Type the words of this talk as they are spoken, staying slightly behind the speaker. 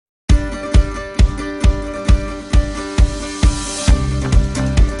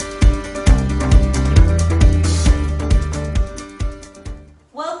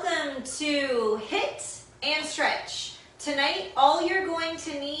stretch. Tonight, all you're going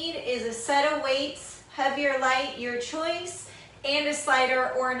to need is a set of weights, heavy or light, your choice, and a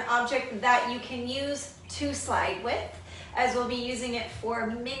slider or an object that you can use to slide with, as we'll be using it for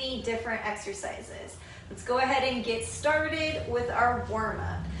many different exercises. Let's go ahead and get started with our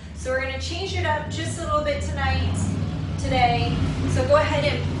warm-up. So we're going to change it up just a little bit today. So go ahead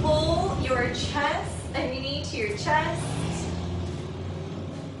and pull your chest and your knee to your chest.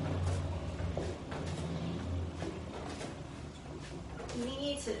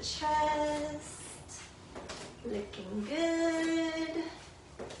 Knee to chest. Looking good.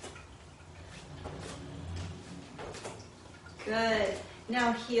 Good.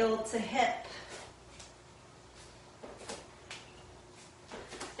 Now heel to hip.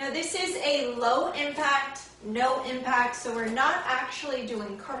 Now this is a low impact, no impact, so we're not actually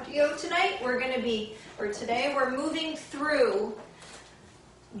doing cardio tonight. Today we're moving through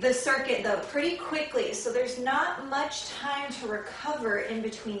the circuit though pretty quickly, so there's not much time to recover in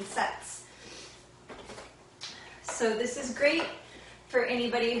between sets. So this is great for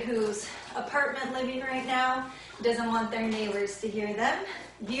anybody who's apartment living right now, doesn't want their neighbors to hear them.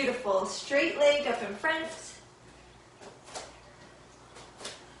 Beautiful, straight leg up in front.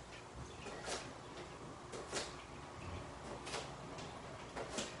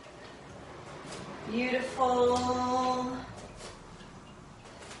 Beautiful.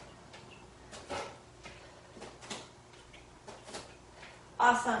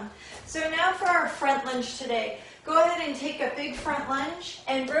 Awesome. So now for our front lunge today. Go ahead and take a big front lunge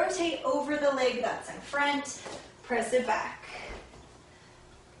and rotate over the leg that's in front. Press it back.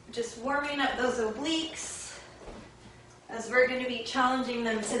 Just warming up those obliques as we're going to be challenging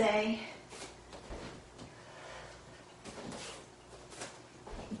them today.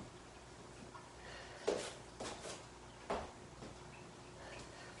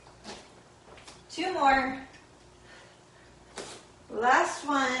 Two more. Last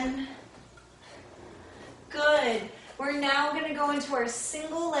one. Good. We're now going to go into our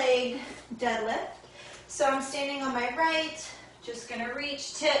single leg deadlift. So I'm standing on my right, just going to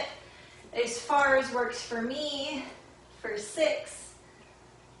reach tip as far as works for me for 6.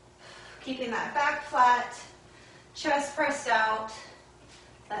 Keeping that back flat, chest pressed out.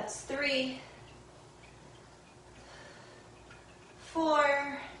 That's 3,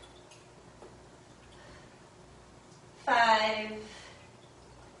 4, 5,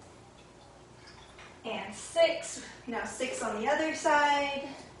 and 6. Now 6 on the other side.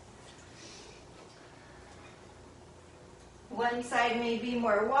 One side may be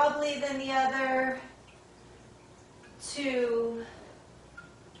more wobbly than the other. 2,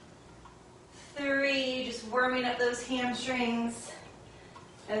 3, just warming up those hamstrings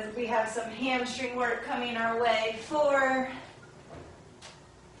as we have some hamstring work coming our way. 4,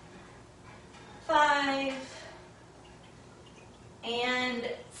 5, and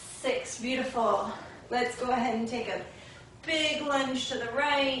 6. Beautiful. Let's go ahead and take a big lunge to the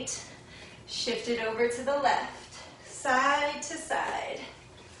right, shift it over to the left, side to side.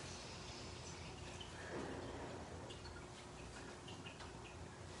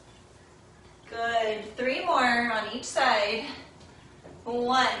 Good. 3 more on each side.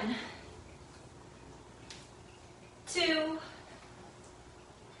 1, 2,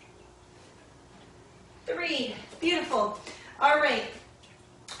 3. Beautiful. All right.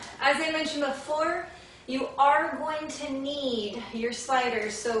 As I mentioned before, you are going to need your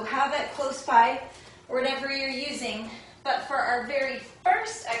sliders, so have it close by, whatever you're using. But for our very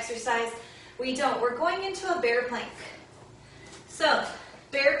first exercise, we don't. We're going into a bear plank. So,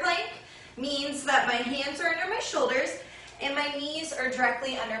 bear plank means that my hands are under my shoulders and my knees are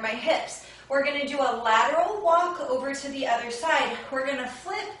directly under my hips. We're going to do a lateral walk over to the other side. We're going to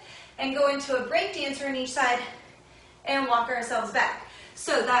flip and go into a break dancer on each side and walk ourselves back.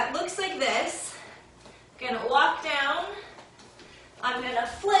 So that looks like this. Gonna walk down. I'm gonna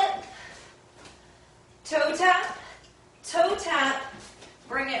flip, toe tap,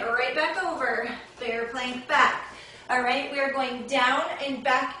 bring it right back over, bear plank back. All right, we are going down and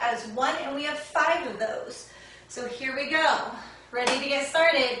back as one, and we have 5 of those. So here we go. Ready to get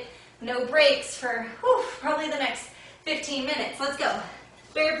started. No breaks for probably the next 15 minutes. Let's go.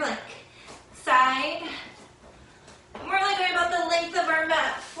 Bear plank, side. We're only going about the length of our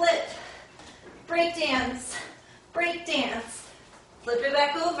mat. Flip, break dance, flip it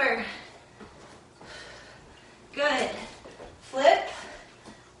back over. Good. Flip,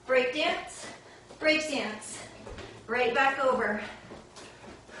 break dance, right back over.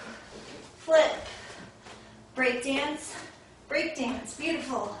 Flip, break dance,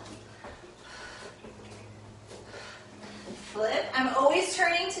 beautiful. Flip, I'm always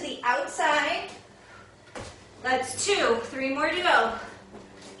turning to the outside. That's 2. 3 more to go.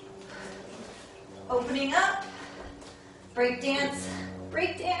 Opening up. Break dance.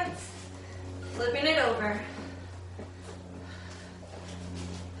 Break dance. Flipping it over.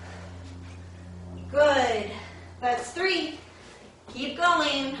 Good. That's 3. Keep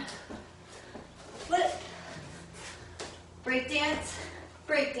going. Flip. Break dance.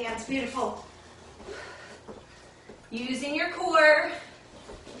 Break dance. Beautiful. Using your core.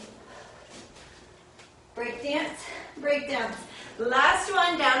 Break dance. Break dance. Last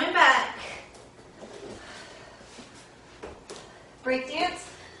one, down and back. Break dance.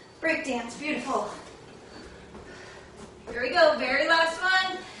 Break dance. Beautiful. Here we go. Very last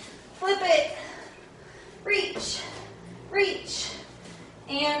one. Flip it. Reach. Reach.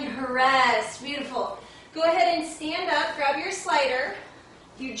 And rest. Beautiful. Go ahead and stand up. Grab your slider.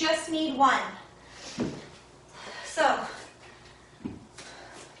 You just need one. So, I'm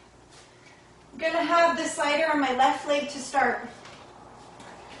going to have the slider on my left leg to start.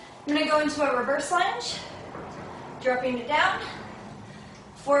 I'm going to go into a reverse lunge. Dropping it down.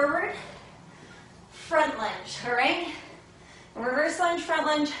 Forward. Front lunge. All right? Reverse lunge, front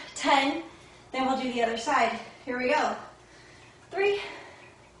lunge, 10. Then we'll do the other side. Here we go. 3,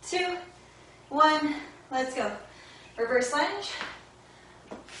 2, 1. Let's go. Reverse lunge,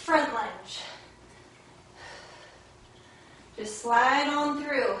 front lunge. Just slide on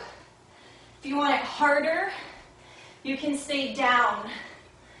through. If you want it harder, you can stay down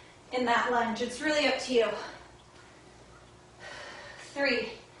in that lunge. It's really up to you. 3,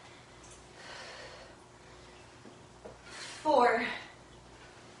 4,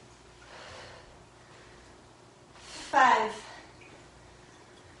 5.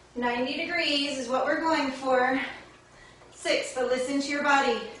 90 degrees is what we're going for. 6, but listen to your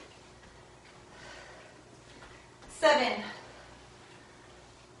body. 7,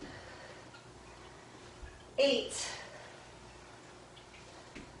 8,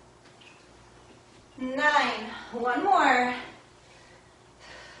 9. One more.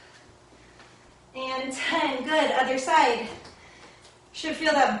 And 10. Good. Other side. Should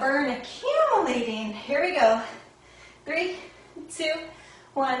feel that burn accumulating. Here we go. 3, 2,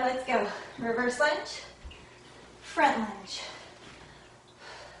 1. Let's go. Reverse lunge. Front lunge.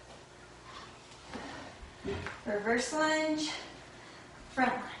 Reverse lunge.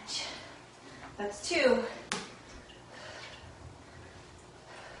 Front lunge. That's 2.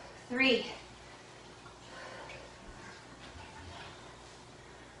 3.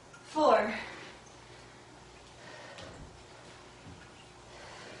 4.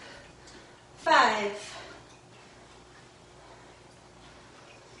 5.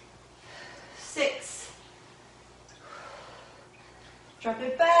 6. Drop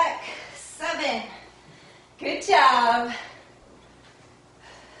it back. 7. Good job.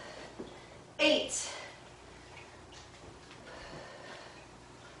 8.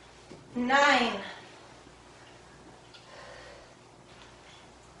 9.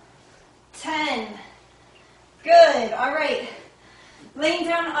 10. Good. All right. Laying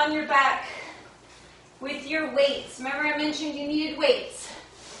down on your back with your weights. Remember I mentioned you needed weights.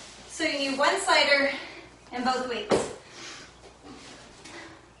 So you need one slider and both weights.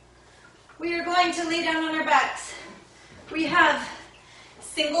 We are going to lay down on our backs. We have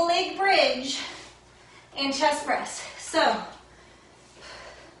single leg bridge and chest press. So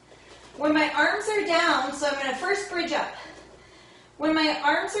when my arms are down, so I'm going to first bridge up. When my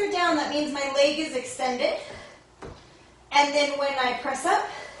arms are down, that means my leg is extended. And then when I press up,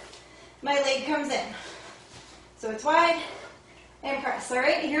 my leg comes in. So it's wide and press. All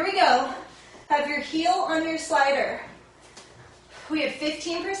right, here we go. Have your heel on your slider. We have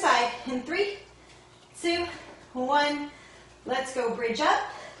 15 per side. In 3, 2, 1. Let's go. Bridge up.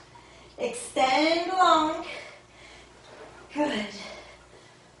 Extend long. Good.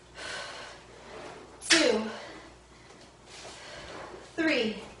 2,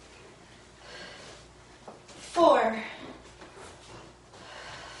 3, 4,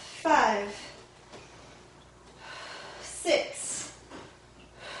 5, 6,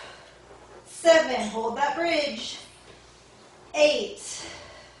 7. Hold that bridge. 8,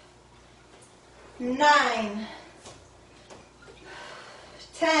 9,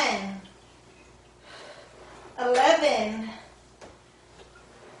 10, 11,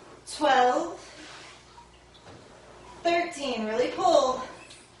 12, 13, really pull,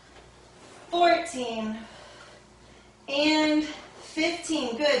 14, and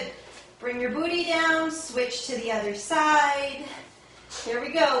 15. Good. Bring your booty down, switch to the other side. Here we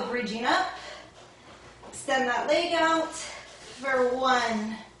go, bridging up. Extend that leg out for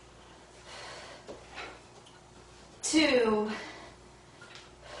 1, 2,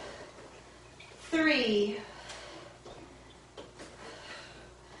 3,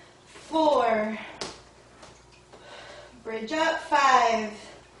 Good job. 5,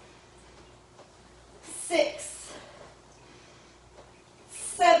 6,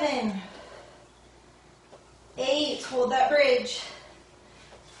 7, 8. Hold that bridge.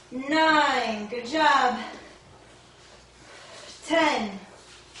 9. Good job. 10,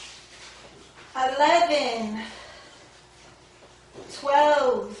 11,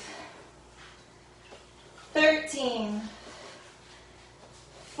 12, 13,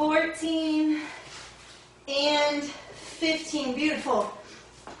 14, and 15. Beautiful.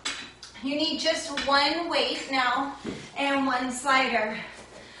 You need just one weight now and one slider.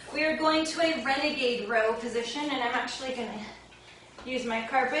 We are going to a renegade row position, and I'm actually going to use my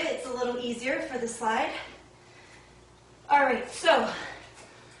carpet. It's a little easier for the slide. All right, so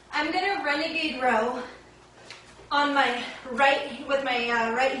I'm going to renegade row on my right, with my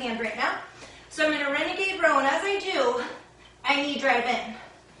right hand right now. So I'm going to renegade row, and as I do, I knee drive in.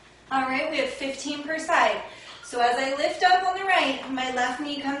 All right, we have 15 per side. So as I lift up on the right, my left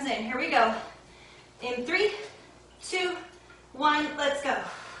knee comes in. Here we go. In 3, 2, 1, let's go.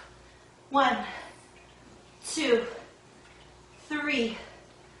 1, 2, 3,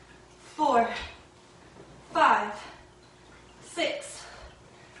 4, 5, 6,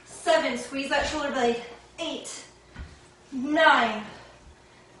 7. Squeeze that shoulder blade. 8, 9,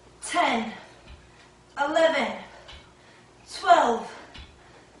 10, 11, 12,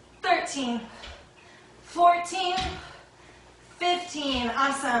 13, 14, 15.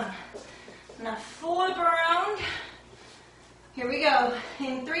 Awesome. Now flip around. Here we go.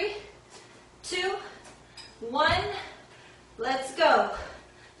 In 3, 2, 1. Let's go.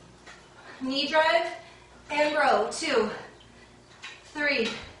 Knee drive and row. 2, 3,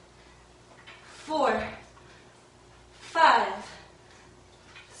 4, 5,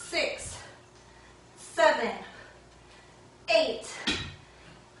 6, 7, 8,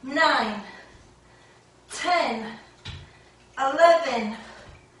 9, 10, 11,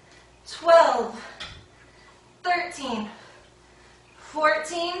 12, 13,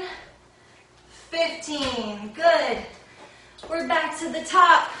 14, 15. Good. We're back to the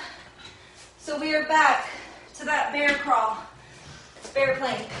top. So we are back to that bear crawl, bear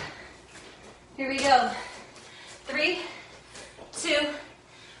plank. Here we go. 3, 2,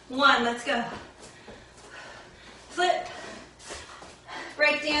 1. Let's go. Flip.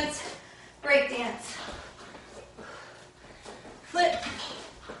 Break dance. Break dance. Flip.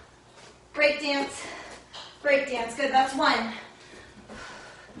 Break dance. Break dance. Good. That's 1.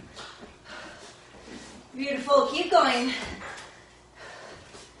 Beautiful. Keep going.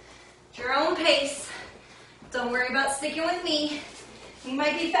 At your own pace. Don't worry about sticking with me. You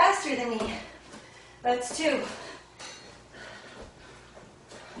might be faster than me. That's 2.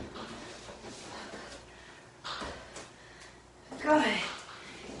 Good.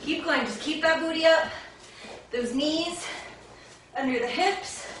 Keep going. Just keep that booty up. Those knees under the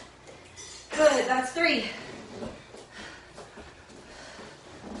hips. Good. That's 3.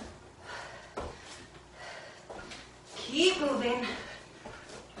 Keep moving.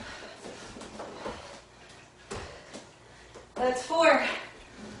 That's 4.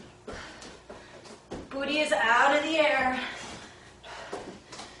 Booty is out of the air.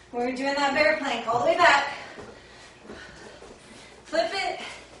 We're doing that bear plank all the way back. Flip it,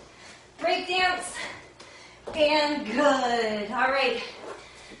 break dance, and good. All right,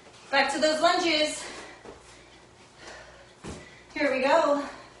 back to those lunges. Here we go.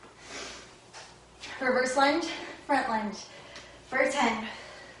 Reverse lunge, front lunge for 10.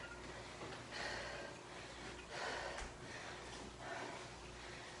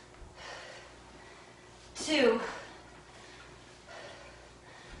 2.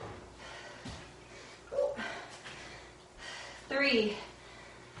 3,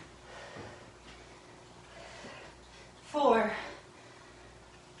 4,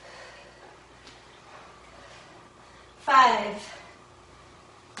 5,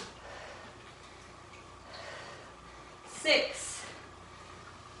 6,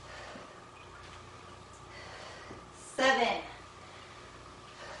 7,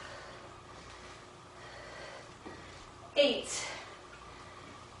 8,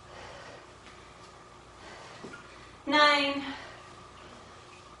 9,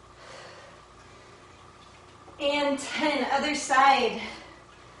 and 10. Other side.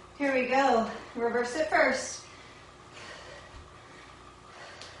 Here we go. Reverse it first.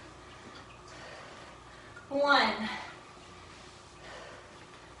 1,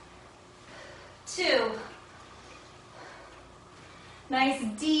 2. Nice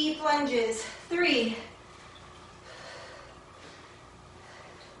deep lunges. 3,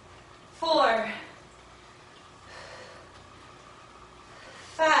 4,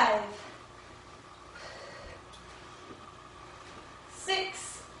 5,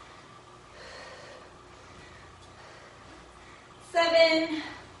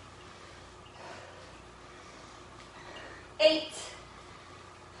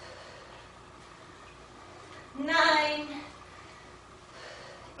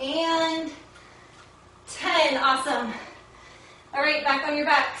 on your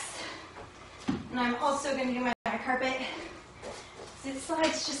backs. And I'm also going to do my carpet. It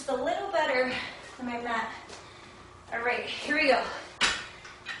slides just a little better than my mat. All right, here we go.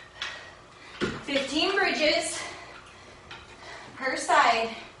 15 bridges per side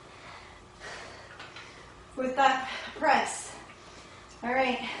with that press. All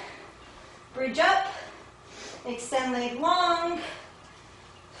right, bridge up, extend leg long,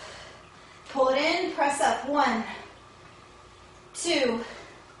 pull it in, press up. 1, 2,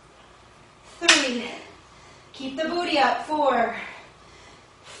 3, keep the booty up. 4,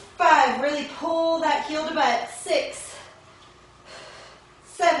 5, really pull that heel to butt. 6,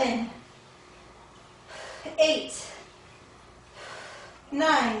 7, 8,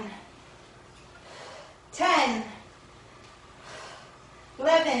 9, 10,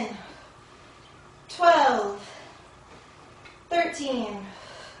 11, 12, 13,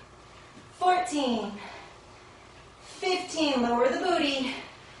 14, 15, lower the booty,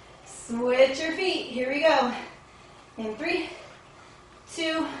 switch your feet, here we go. In 3,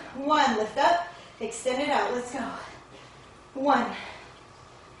 2, 1, lift up, extend it out, let's go. 1,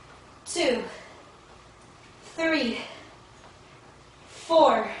 2, 3,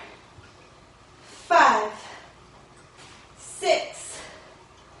 4, 5, 6,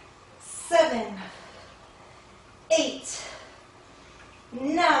 7, 8,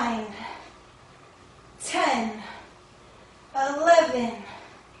 9, 10, 11,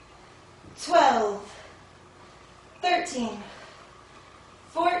 12, 13,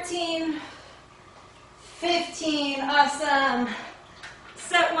 14, 15, awesome.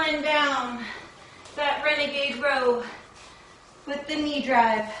 Set one down, that renegade row with the knee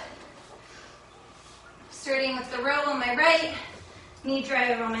drive. Starting with the row on my right, knee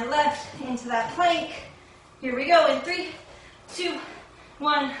drive on my left, into that plank. Here we go in 3, 2,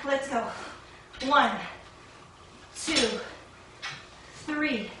 1, let's go. 1, 2,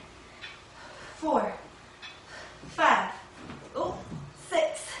 3, 4, 5,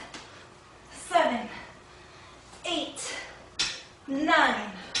 6, 7, 8,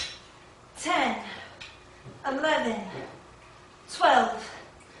 9, 10, 11, 12,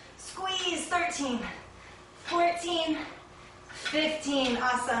 squeeze, 13, 14, 15,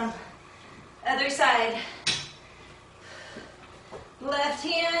 awesome. Other side. Left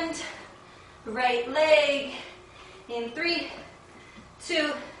hand, right leg, in 3,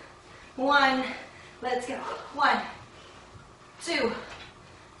 2, 1, let's go. 1, 2,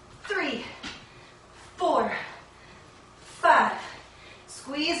 3, 4, 5,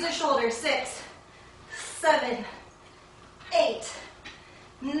 squeeze the shoulders. 6, 7, 8,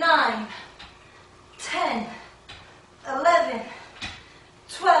 9, 10, 11,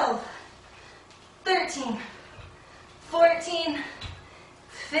 12, 13, 14,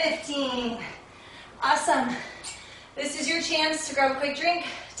 15. Awesome. This is your chance to grab a quick drink,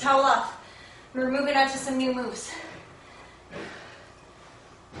 towel off. We're moving on to some new moves.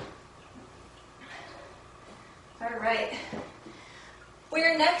 All right.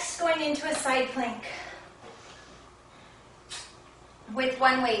 We're next going into a side plank with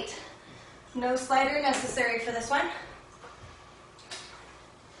one weight. No slider necessary for this one.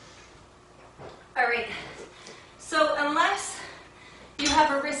 All right. So unless you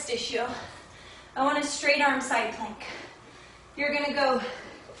have a wrist issue, I want a straight arm side plank. You're going to go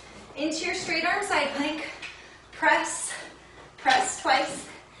into your straight arm side plank, press twice,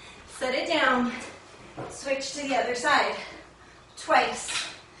 set it down, switch to the other side, twice.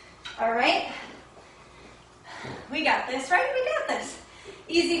 All right? We got this, right? We got this.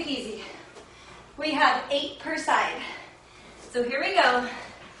 Easy peasy. We have 8 per side. So here we go.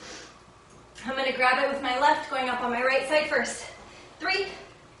 I'm going to grab it with my left, going up on my right side first. 3,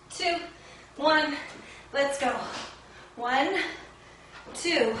 2, 1, let's go. 1,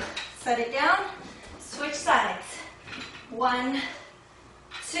 2, set it down, switch sides. 1,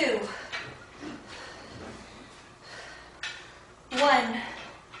 2, 1,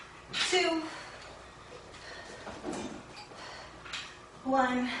 2,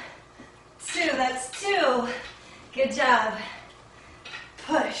 1, 2, that's 2. Good job.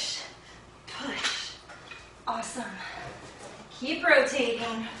 Push, push. Awesome. Keep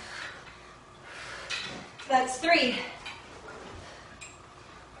rotating. That's 3.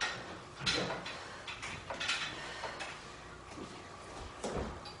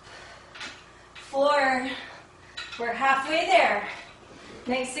 4. We're halfway there.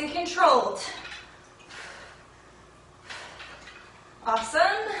 Nice and controlled. Awesome.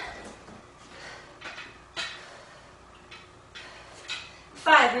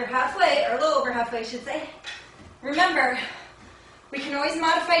 5. We're halfway, or a little over halfway, I should say. Remember, we can always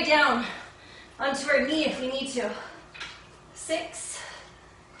modify down onto our knee if we need to. 6,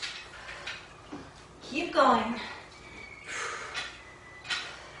 Keep going.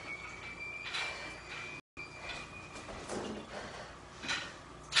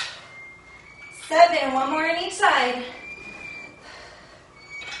 7, one more on each side.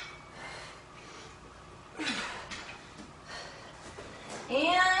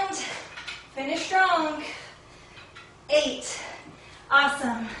 And finish strong. 8,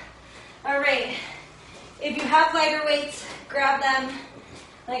 awesome. All right, if you have lighter weights, grab them.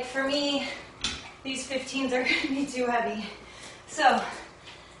 Like for me, these 15s are gonna be too heavy. So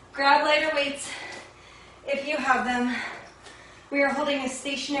grab lighter weights if you have them. We are holding a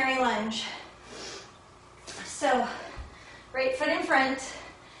stationary lunge. So right foot in front.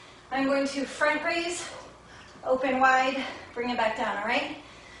 I'm going to front raise, open wide, bring it back down, all right?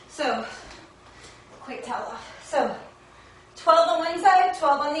 So quick towel off. So 12 on one side,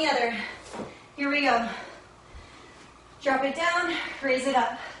 12 on the other. Here we go. Drop it down, raise it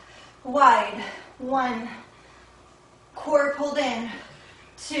up. Wide, 1. Core pulled in,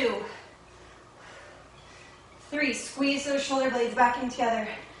 2. 3, squeeze those shoulder blades back in together.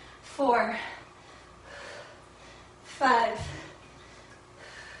 4. 5.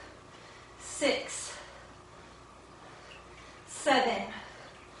 6. 7.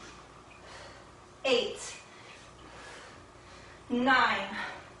 8. 9.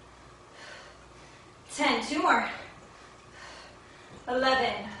 10. 2 more.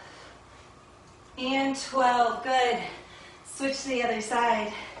 11. And 12. Good. Switch to the other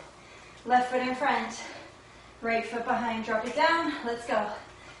side. Left foot in front. Right foot behind. Drop it down. Let's go.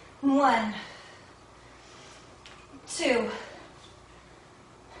 1. 2.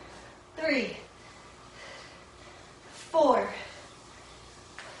 3. 4.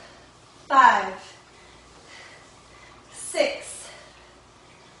 5. 6.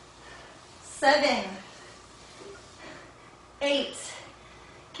 7. 8.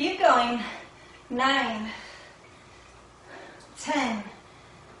 Keep going. 9. 10.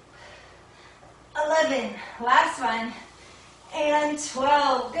 11. Last one. And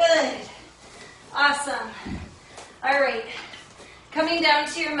 12. Good. Awesome. All right. Coming down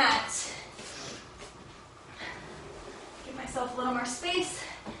to your mat. Give myself a little more space.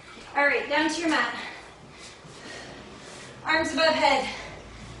 All right, down to your mat. Arms above head.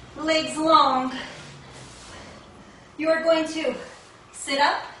 Legs long. You are going to sit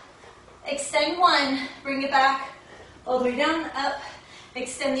up, extend one, bring it back, all the way down, up,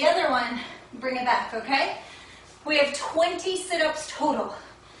 extend the other one, bring it back, okay? We have 20 sit-ups total.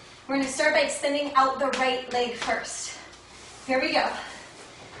 We're going to start by extending out the right leg first. Here we go.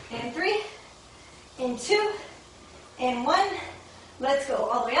 And 3, and 2, and 1. Let's go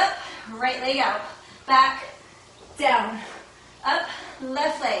all the way up, right leg out, back, down, up,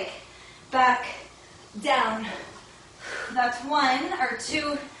 left leg, back, down. That's 1 or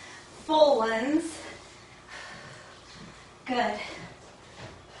 2 full ones. Good.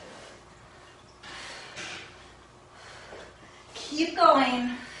 Keep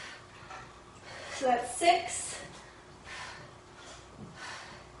going. So that's 6.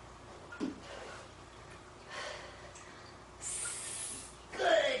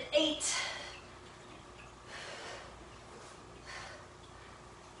 Good. 8.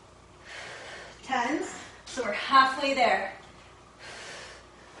 10. So we're halfway there.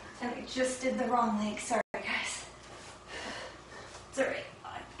 And we just did the wrong leg. Sorry, guys. It's all right.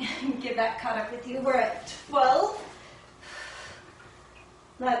 I can get that caught up with you. We're at 12.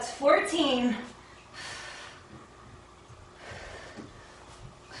 That's 14.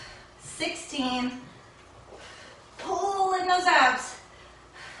 16. Pull in those abs.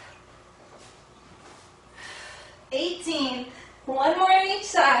 18. One more on each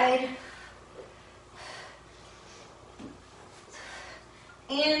side.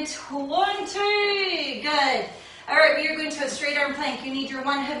 And 20. Good. All right, we are going to a straight arm plank. You need your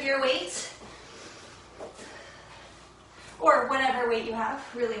one heavier weight, or whatever weight you have,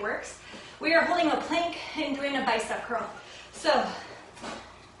 really works. We are holding a plank and doing a bicep curl. So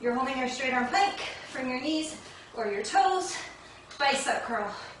you're holding your straight arm plank from your knees or your toes, bicep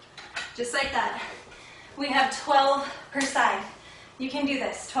curl, just like that. We have 12 per side. You can do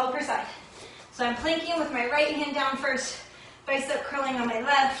this, 12 per side. So I'm planking with my right hand down first, bicep curling on my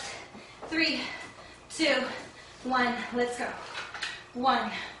left. 3, 2, 1, let's go.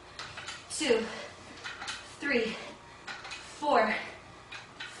 1, 2, 3, 4,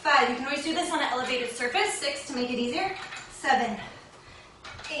 5. You can always do this on an elevated surface. 6 to make it easier. 7,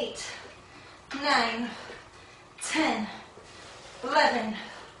 8, 9, 10, 11,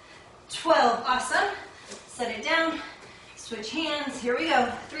 12. Awesome. Set it down. Switch hands. Here we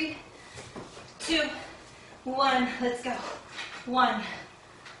go. 3, 2, 1. Let's go. 1,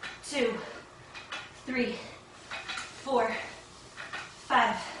 2, 3, 4,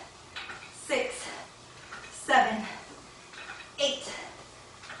 5, 6, 7, 8,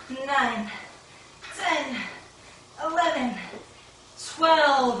 9, 10, 11,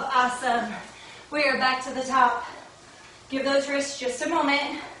 12. Awesome. We are back to the top. Give those wrists just a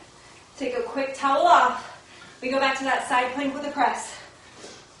moment. Take a quick towel off. We go back to that side plank with a press.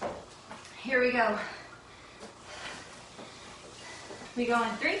 Here we go. We go in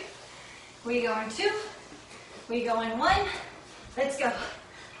 3. We go in 2. We go in 1. Let's go.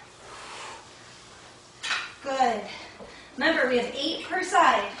 Good. Remember, we have 8 per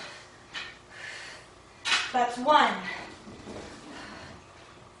side. That's 1.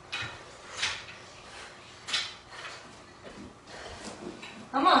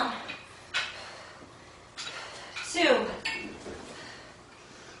 Come on. 2.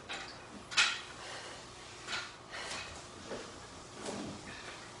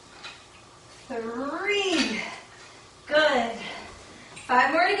 3. Good.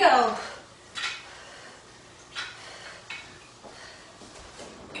 5 more to go.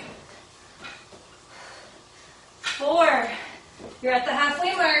 4. You're at the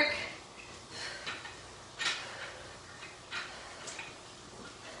halfway mark.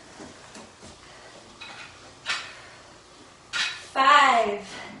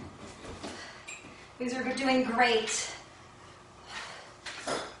 5. These are doing great.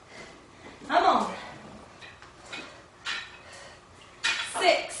 Come on.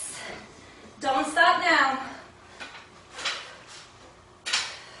 6. Don't stop now.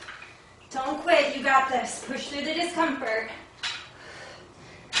 Don't quit. You got this. Push through the discomfort.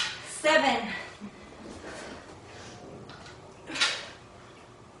 7.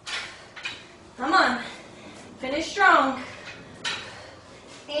 'Come on. Finish strong.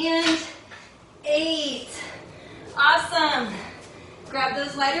 And 8. Awesome. Grab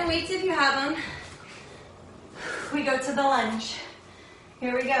those lighter weights if you have them. We go to the lunge.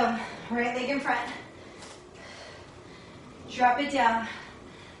 Here we go. Right leg in front. Drop it down.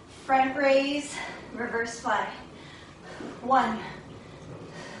 Front raise, reverse fly. 1,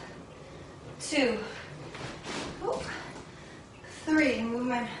 2, 3, move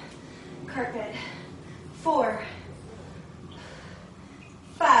my carpet. 4,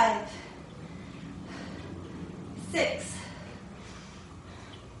 5, 6,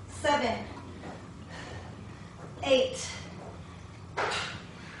 7, 8,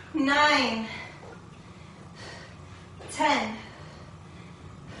 9, 10,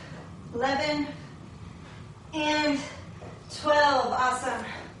 11, and 12. Awesome.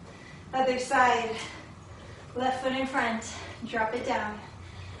 Other side. Left foot in front. Drop it down.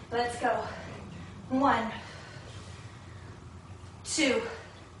 Let's go. 1, 2,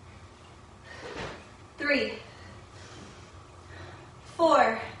 3,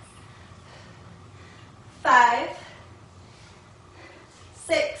 4, 5,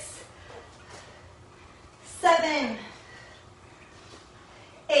 6, 7,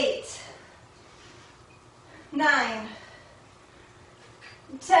 8, 9,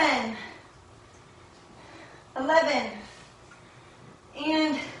 10, 11,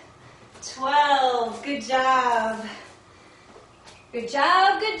 and 12. Good job. Good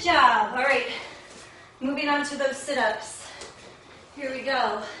job, good job. All right, moving on to those sit-ups. Here we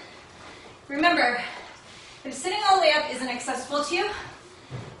go. Remember, if sitting all the way up isn't accessible to you,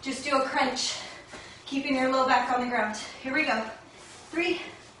 just do a crunch, keeping your low back on the ground. Here we go. 3,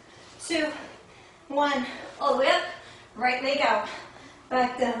 2, 1, all the way up, right leg out,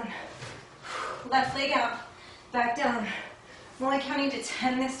 back down, left leg out, back down. I'm only counting to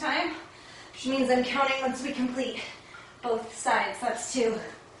 10 this time, which means I'm counting once we complete both sides. That's 2.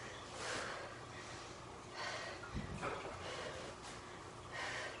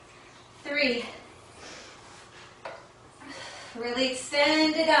 3. Really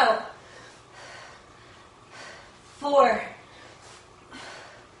extend it out. 4.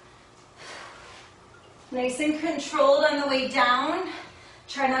 Nice and controlled on the way down.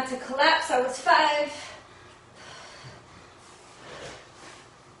 Try not to collapse. That was 5.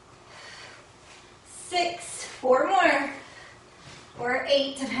 6. 4 more. Or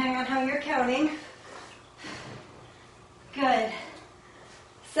 8, depending on how you're counting. Good.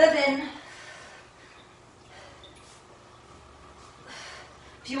 7.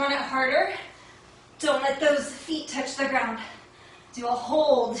 If you want it harder, don't let those feet touch the ground. Do a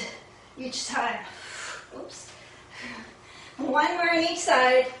hold each time. Oops. 1 more on each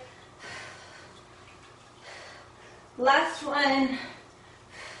side. Last one.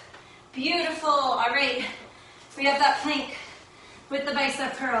 Beautiful. All right. We have that plank with the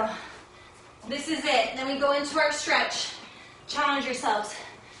bicep curl. This is it. Then we go into our stretch. Challenge yourselves.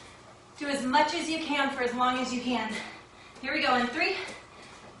 Do as much as you can for as long as you can. Here we go in 3,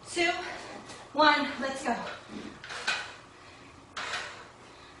 2, 1, let's go.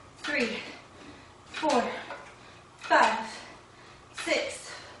 3, 4, 5,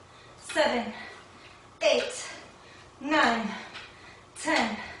 6, 7, 8, 9,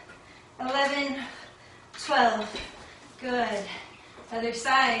 10, 11, 12. Good. Other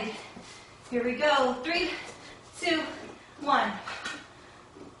side. Here we go. 3, 2, 1.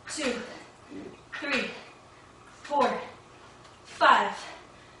 2, 3, 4, 5,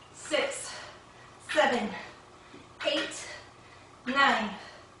 6, 7, 8, 9,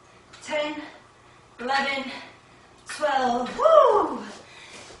 10, 11, 12. Woo!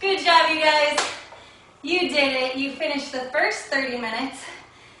 Good job, you guys. You did it. You finished the first 30 minutes.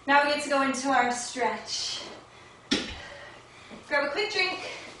 Now we get to go into our stretch. Grab a quick drink,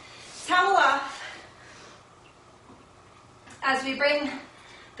 towel off, as we bring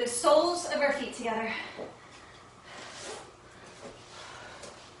the soles of our feet together.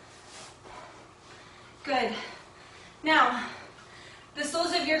 Good. Now, the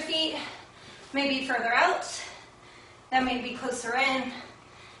soles of your feet may be further out, that may be closer in.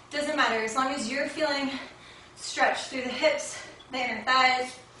 Doesn't matter, as long as you're feeling stretched through the hips, the inner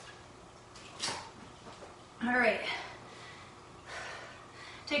thighs. All right.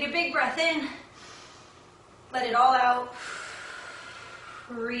 Take a big breath in, let it all out.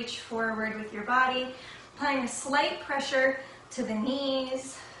 Reach forward with your body, applying a slight pressure to the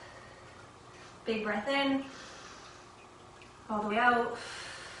knees. Big breath in, all the way out.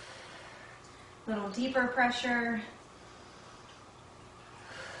 Little deeper pressure.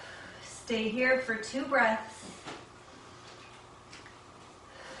 Stay here for 2 breaths.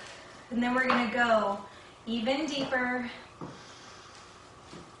 And then we're going to go even deeper.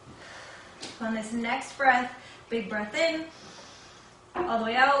 On this next breath, big breath in, all the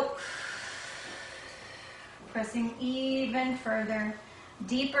way out, pressing even further,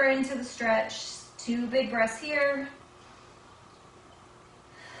 deeper into the stretch. 2 big breaths here.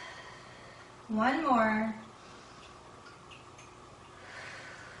 1 more.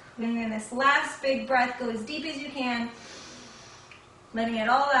 And then this last big breath, go as deep as you can, letting it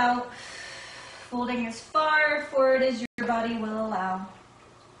all out, folding as far forward as your body will allow.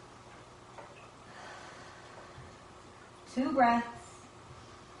 2 breaths.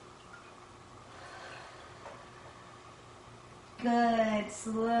 Good.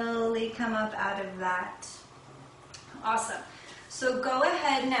 Slowly come up out of that. Awesome. So go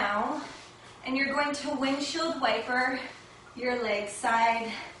ahead now, and you're going to windshield wiper your legs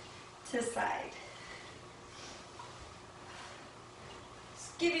side to side.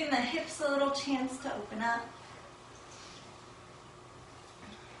 Just giving the hips a little chance to open up.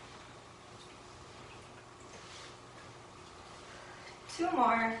 Two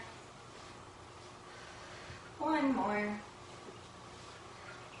more. 1 more.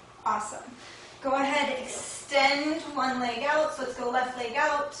 Awesome. Go ahead, extend one leg out. So let's go left leg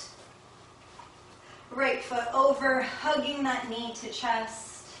out. Right foot over, hugging that knee to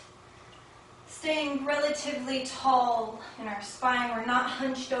chest. Staying relatively tall in our spine. We're not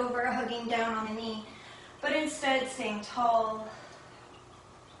hunched over, hugging down on the knee, but instead staying tall.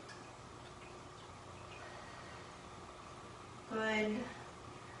 Good.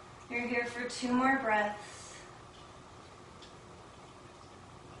 You're here for 2 more breaths.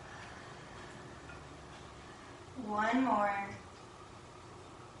 One more.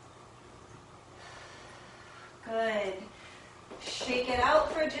 Good. Shake it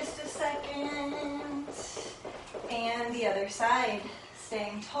out for just a second. And the other side.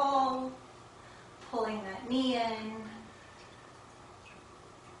 Staying tall. Pulling that knee in.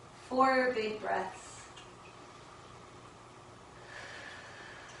 4 big breaths.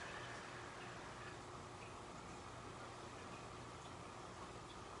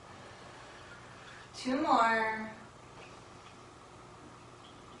 Two more.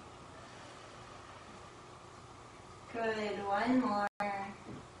 Good. 1 more.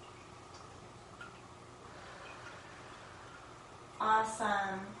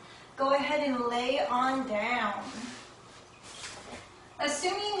 Awesome. Go ahead and lay on down.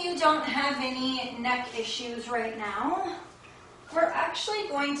 Assuming you don't have any neck issues right now, we're actually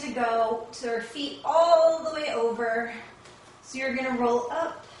going to go to our feet all the way over. So you're going to roll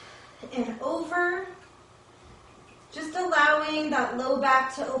up and over, just allowing that low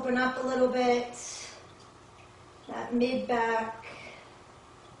back to open up a little bit, that mid back.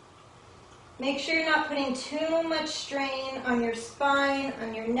 Make sure you're not putting too much strain on your spine,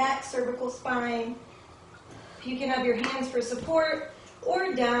 on your neck, cervical spine. You can have your hands for support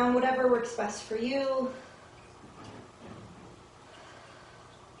or down, whatever works best for you.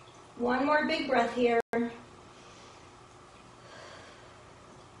 One more big breath here.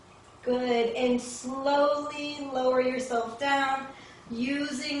 Good, and slowly lower yourself down,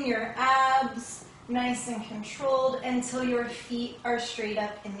 using your abs nice and controlled until your feet are straight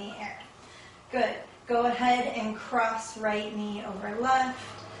up in the air. Good. Go ahead and cross right knee over left.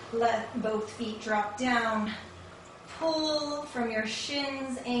 Let both feet drop down. Pull from your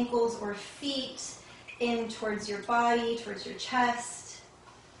shins, ankles, or feet in towards your body, towards your chest.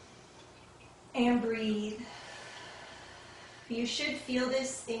 And breathe. You should feel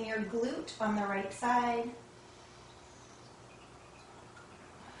this in your glute on the right side.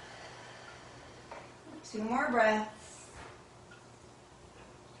 Two more breaths.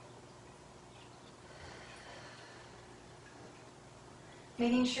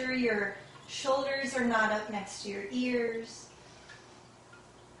 Making sure your shoulders are not up next to your ears.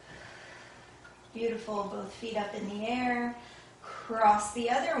 Beautiful, both feet up in the air. Cross the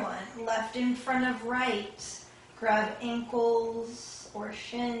other one, left in front of right. Grab ankles or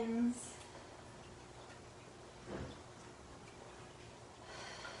shins.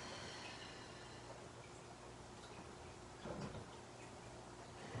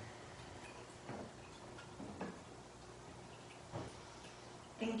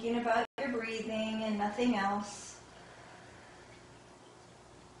 Thinking about your breathing and nothing else.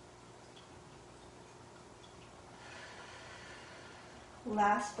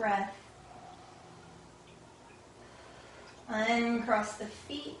 Last breath. Uncross the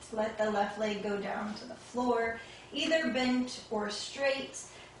feet. Let the left leg go down to the floor, either bent or straight.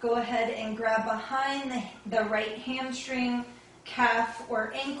 Go ahead and grab behind the right hamstring, calf,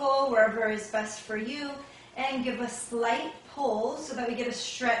 or ankle, wherever is best for you, and give a slight pull so that we get a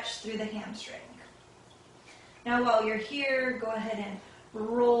stretch through the hamstring. Now while you're here, go ahead and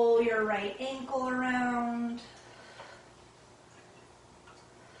roll your right ankle around.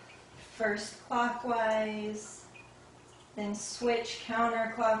 First clockwise. Then switch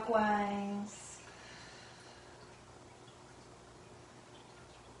counterclockwise.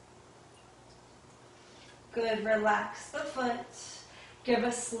 Good, relax the foot. Give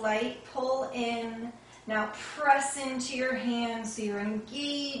a slight pull in. Now press into your hands so you're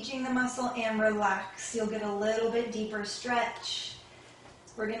engaging the muscle and relax. You'll get a little bit deeper stretch.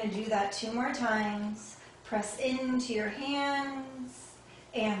 We're going to do that 2 more times. Press into your hands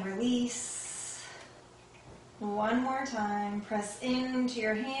and release. 1 more time. Press into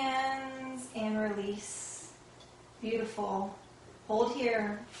your hands and release. Beautiful. Hold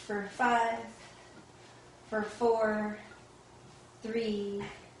here for 5, for 4, 3,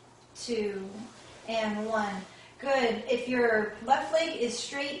 2, and 1. Good. If your left leg is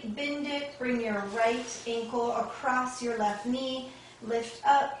straight, bend it. Bring your right ankle across your left knee. Lift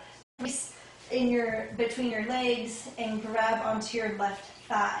up. Between your legs and grab onto your left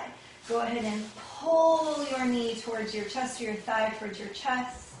thigh. Go ahead and pull your knee towards your chest, or your thigh towards your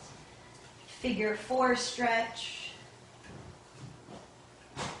chest. Figure 4 stretch.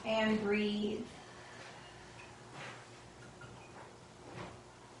 And breathe.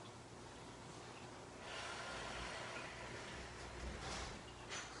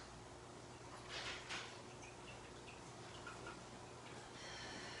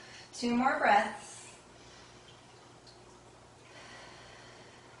 Two more breaths.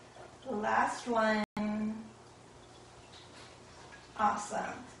 Last one. Awesome.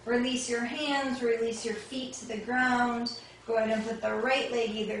 Release your hands, release your feet to the ground. Go ahead and put the right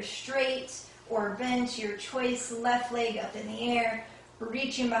leg either straight or bent, your choice. Left leg up in the air.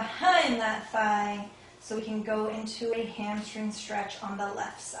 Reaching behind that thigh so we can go into a hamstring stretch on the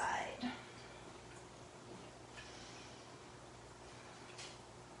left side.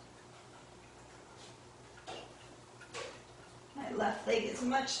 Left leg is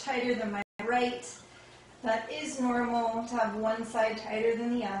much tighter than my right. That is normal to have one side tighter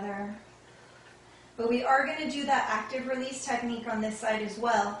than the other. But we are going to do that active release technique on this side as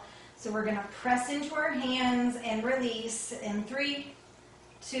well. So we're going to press into our hands and release in 3,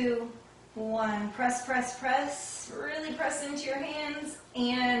 2, 1. Press, press, press. Really press into your hands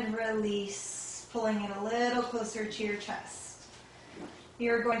and release, pulling it a little closer to your chest.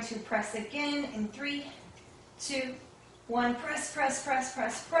 You're going to press again in 3, 2, 1. Press, press, press,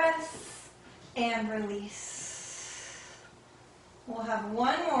 press, press, and release. We'll have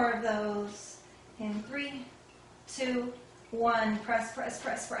 1 more of those in 3, 2, 1. Press, press,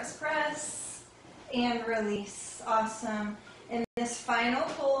 press, press, press, and release. Awesome. In this final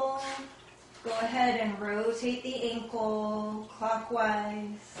pull, go ahead and rotate the ankle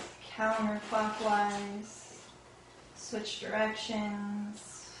clockwise, counterclockwise. Switch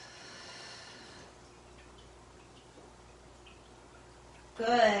directions.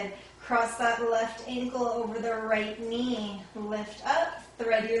 Good. Cross that left ankle over the right knee. Lift up,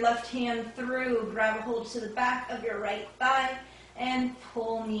 thread your left hand through, grab a hold to the back of your right thigh, and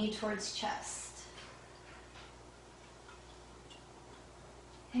pull knee towards chest.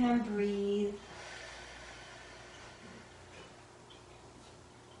 And breathe.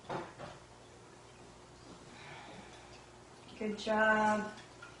 Good job.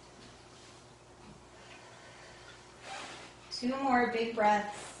 2 more big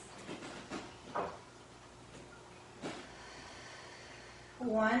breaths.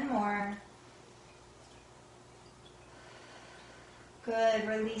 1 more. Good.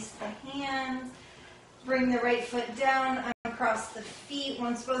 Release the hands. Bring the right foot down across the feet.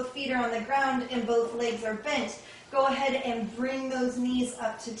 Once both feet are on the ground and both legs are bent, go ahead and bring those knees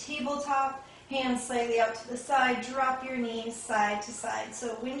up to tabletop. Hands slightly out to the side. Drop your knees side to side.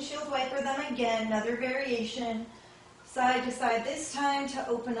 So windshield wiper them again. Another variation. Side to side. This time to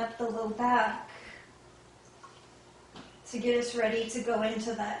open up the low back. To get us ready to go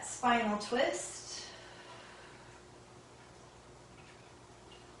into that spinal twist.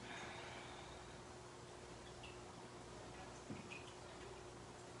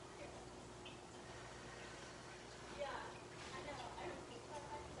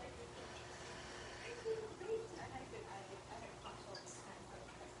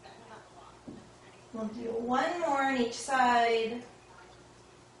 We'll do 1 more on each side.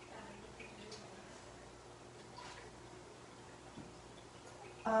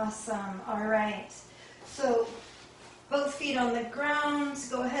 Awesome. All right. So both feet on the ground.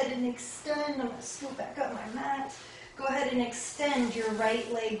 Go ahead and extend. I'm going to scoop back up my mat. Go ahead and extend your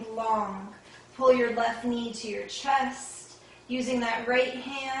right leg long. Pull your left knee to your chest. Using that right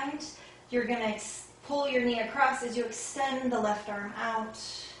hand, you're going to pull your knee across as you extend the left arm out.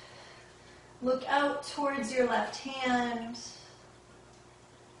 Look out towards your left hand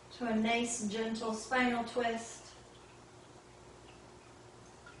to a nice, gentle spinal twist.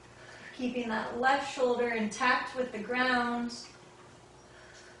 Keeping that left shoulder intact with the ground.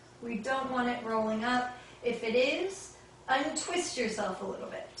 We don't want it rolling up. If it is, untwist yourself a little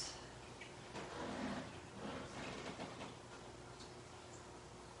bit.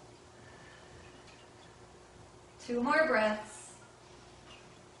 Two more breaths.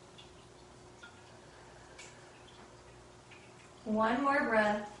 One more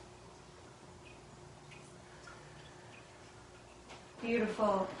breath.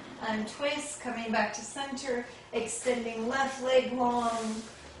 Beautiful. Untwist, coming back to center, extending left leg long,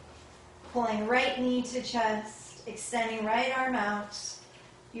 pulling right knee to chest, extending right arm out,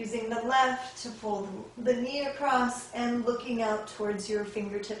 using the left to pull the knee across and looking out towards your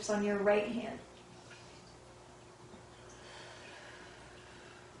fingertips on your right hand.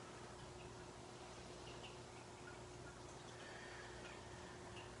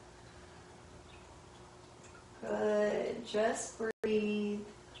 Good. Just breathe.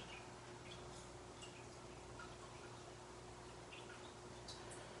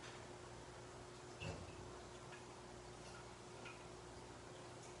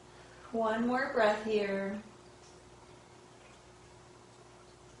 One more breath here.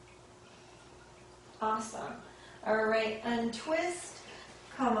 Awesome. All right, untwist.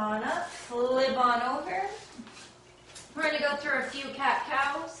 Come on up, flip on over. We're going to go through a few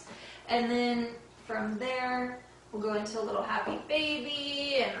cat-cows, and then from there, we'll go into a little happy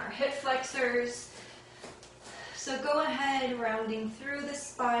baby and our hip flexors. So go ahead, rounding through the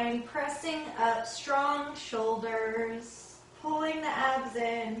spine, pressing up, strong shoulders, pulling the abs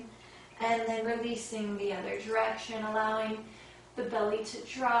in, and then releasing the other direction, allowing the belly to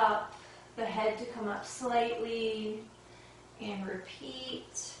drop, the head to come up slightly, and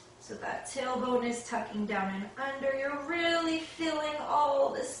repeat. So that tailbone is tucking down and under. You're really feeling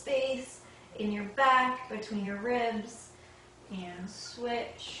all the space in your back, between your ribs, and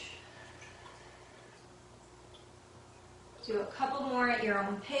switch. Do a couple more at your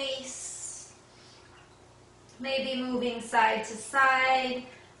own pace. Maybe moving side to side,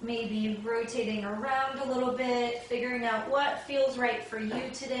 maybe rotating around a little bit, figuring out what feels right for you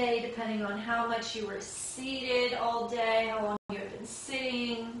today, depending on how much you were seated all day, how long you have been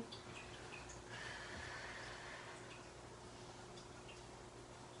sitting.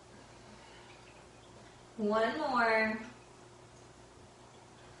 One more.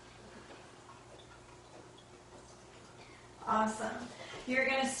 Awesome. You're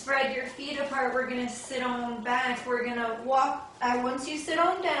going to spread your feet apart. We're going to sit on back. We're going to walk. Once you sit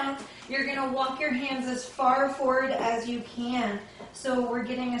on down, you're going to walk your hands as far forward as you can. So we're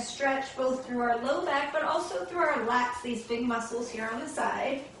getting a stretch both through our low back, but also through our lats, these big muscles here on the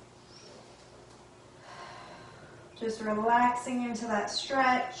side. Just relaxing into that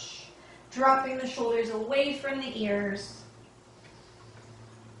stretch. dropping the shoulders away from the ears.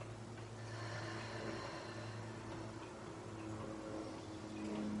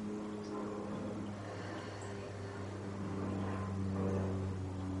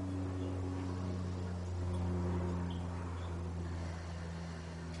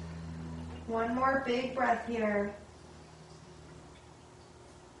 One more big breath here.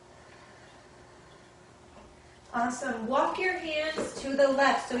 Awesome. Walk your hands to the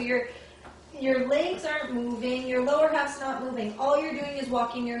left. So your legs aren't moving, your lower half's not moving. All you're doing is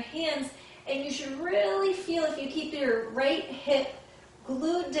walking your hands, and you should really feel, if you keep your right hip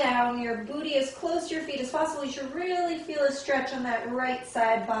glued down, your booty as close to your feet as possible, you should really feel a stretch on that right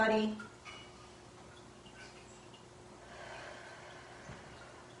side body.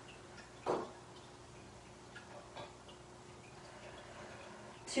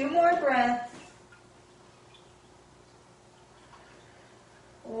 Two more breaths.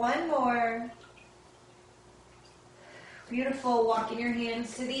 One more. Beautiful. Walking your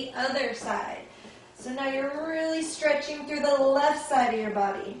hands to the other side. So now you're really stretching through the left side of your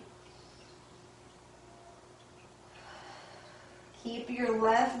body. Keep your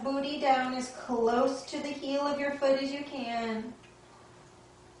left booty down as close to the heel of your foot as you can.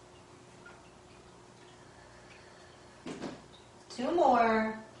 Two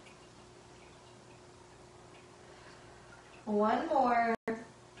more. One more.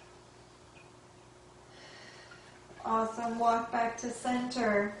 Awesome. Walk back to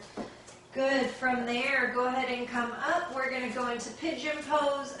center. Good. From there, go ahead and come up. We're going to go into pigeon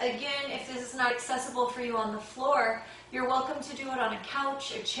pose. Again, if this is not accessible for you on the floor, you're welcome to do it on a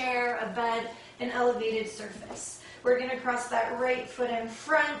couch, a chair, a bed, an elevated surface. We're going to cross that right foot in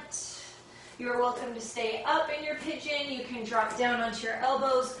front. You're welcome to stay up in your pigeon. You can drop down onto your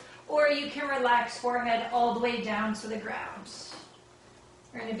elbows, or you can relax forehead all the way down to the ground.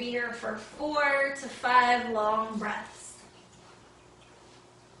 We're going to be here for 4 to 5 long breaths.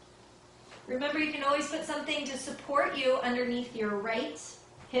 Remember, you can always put something to support you underneath your right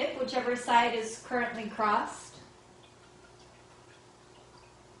hip, whichever side is currently crossed.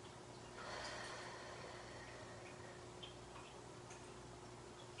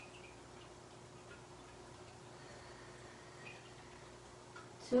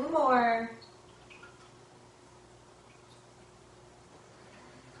 Two more.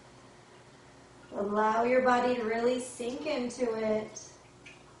 Allow your body to really sink into it.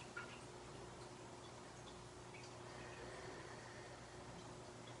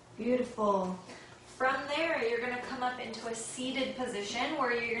 Beautiful. From there, you're going to come up into a seated position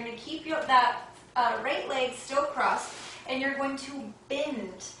where you're going to keep that right leg still crossed, and you're going to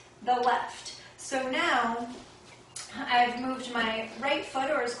bend the left. So now, I've moved my right foot,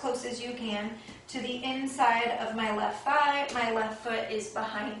 or as close as you can, to the inside of my left thigh. My left foot is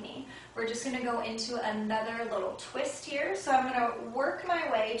behind me. We're just going to go into another little twist here. So I'm going to work my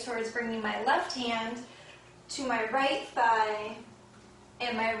way towards bringing my left hand to my right thigh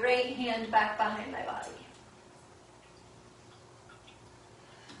and my right hand back behind my body.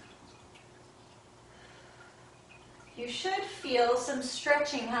 You should feel some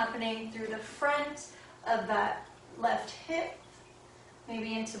stretching happening through the front of that left hip,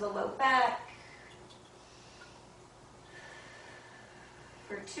 maybe into the low back.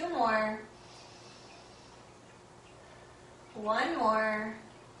 For 2 more. 1 more.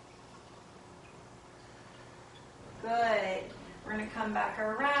 Good. We're going to come back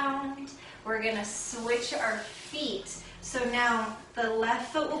around. We're going to switch our feet. So now the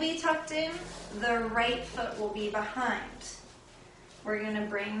left foot will be tucked in, the right foot will be behind. We're going to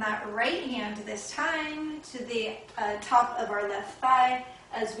bring that right hand this time to the top of our left thigh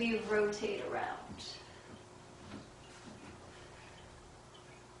as we rotate around.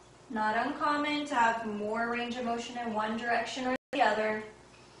 Not uncommon to have more range of motion in one direction or the other.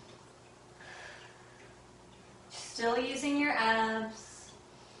 Still using your abs.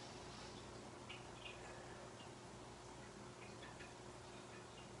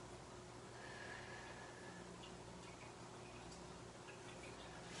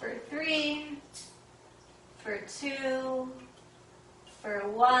 For 3, for 2, for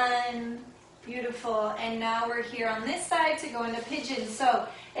 1. Beautiful. And now we're here on this side to go into pigeon. So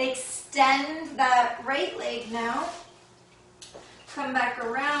extend that right leg now. Come back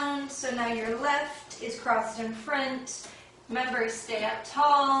around. So now your left is crossed in front. Remember, stay up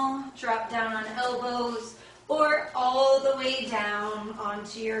tall, drop down on elbows, or all the way down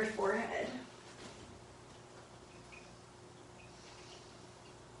onto your forehead.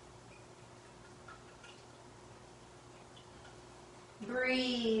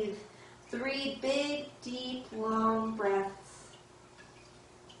 Breathe. 3 big, deep, long breaths.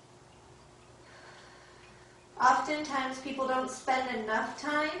 oftentimes people don't spend enough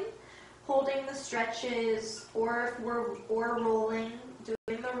time holding the stretches or rolling,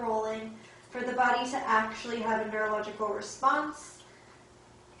 doing the rolling, for the body to actually have a neurological response.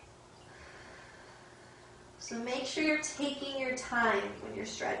 So make sure you're taking your time when you're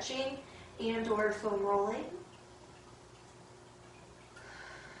stretching and or foam rolling.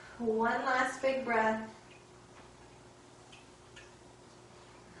 One last big breath.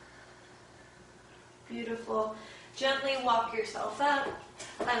 Beautiful. Gently walk yourself up,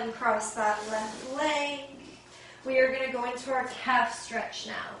 uncross that left leg. We are going to go into our calf stretch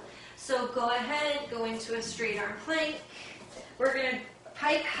now. So go ahead, go into a straight arm plank. We're going to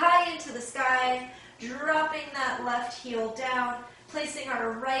pike high into the sky, dropping that left heel down, placing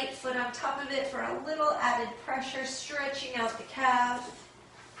our right foot on top of it for a little added pressure, stretching out the calf.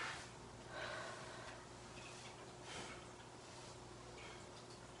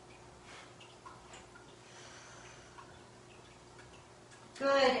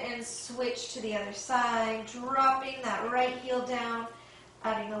 Good, and switch to the other side, dropping that right heel down,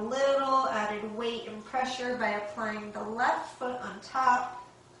 adding a little added weight and pressure by applying the left foot on top.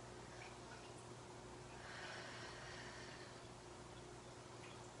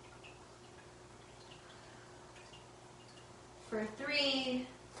 For 3,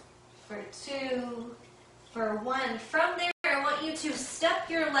 for 2, for 1. From there, I want you to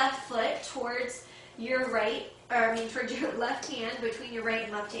step your left foot towards your towards your left hand, between your right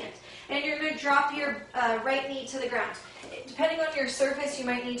and left hand. And you're going to drop your right knee to the ground. Depending on your surface, you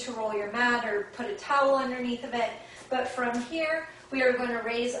might need to roll your mat or put a towel underneath of it. But from here, we are going to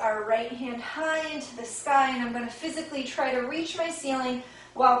raise our right hand high into the sky, and I'm going to physically try to reach my ceiling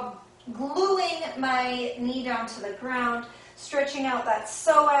while gluing my knee down to the ground, stretching out that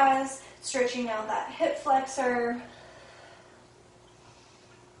psoas, stretching out that hip flexor.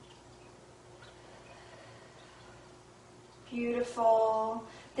 Beautiful.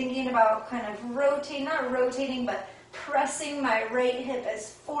 Thinking about kind of rotating, not rotating, but pressing my right hip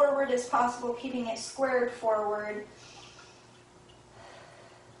as forward as possible, keeping it squared forward.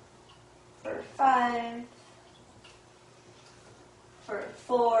 For 5, for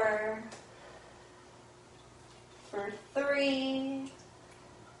 4, for 3,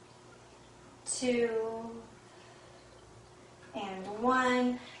 2, and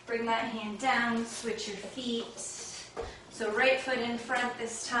 1. Bring that hand down, switch your feet. So right foot in front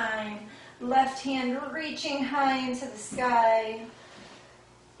this time, left hand reaching high into the sky.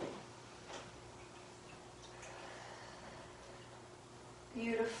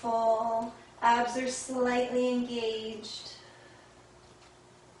 Beautiful. Abs are slightly engaged.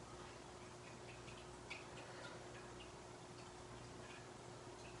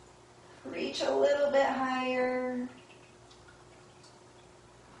 Reach a little bit higher.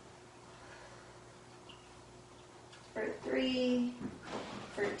 For 3,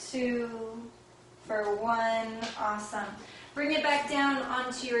 for 2, for 1. Awesome. Bring it back down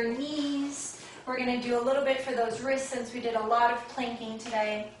onto your knees. We're going to do a little bit for those wrists since we did a lot of planking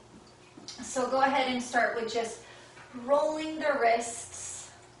today. So go ahead and start with just rolling the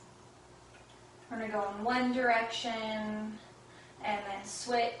wrists. We're going to go in one direction and then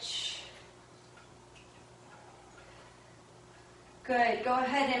switch. Good. Go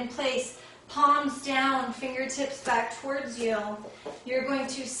ahead and place palms down, fingertips back towards you. You're going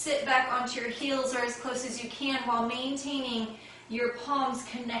to sit back onto your heels or as close as you can while maintaining your palms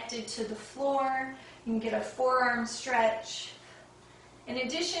connected to the floor. You can get a forearm stretch. In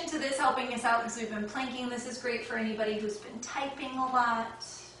addition to this helping us out because we've been planking, this is great for anybody who's been typing a lot.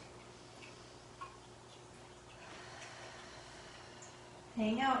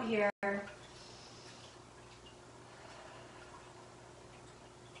 Hang out here.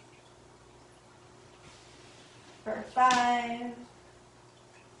 For 5,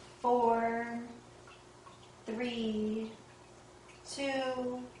 4, 3,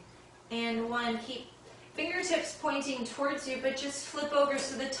 2, and 1. Keep fingertips pointing towards you, but just flip over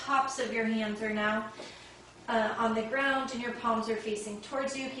so the tops of your hands are now on the ground and your palms are facing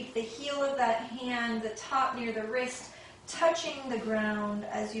towards you. Keep the heel of that hand, the top near the wrist, touching the ground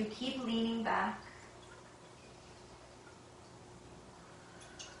as you keep leaning back.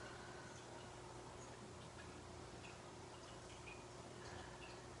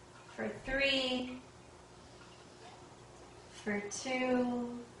 For 3, for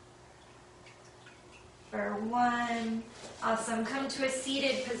 2, for 1. Awesome. Come to a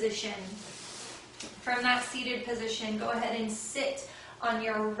seated position. From that seated position, go ahead and sit on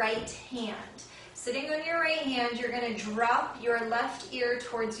your right hand. Sitting on your right hand, you're going to drop your left ear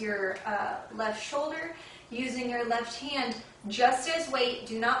towards your left shoulder, using your left hand just as weight.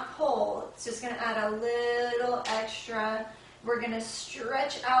 Do not pull. It's just going to add a little extra. We're going to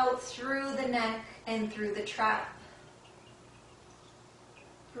stretch out through the neck and through the trap.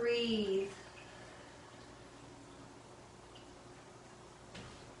 Breathe.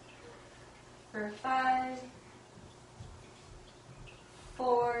 For 5,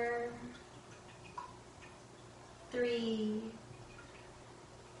 4, 3,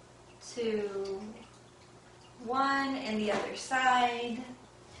 2, 1, and the other side.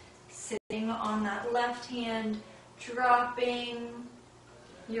 Sitting on that left hand, dropping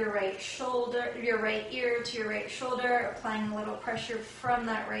your right shoulder, your right ear to your right shoulder, applying a little pressure from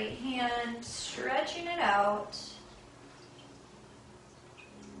that right hand, stretching it out.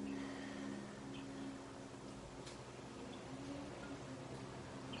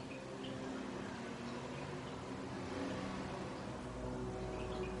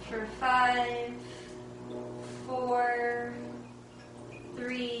 For 5, 4,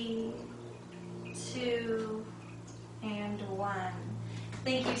 3, 2, and 1.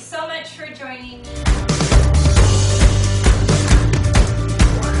 Thank you so much for joining me.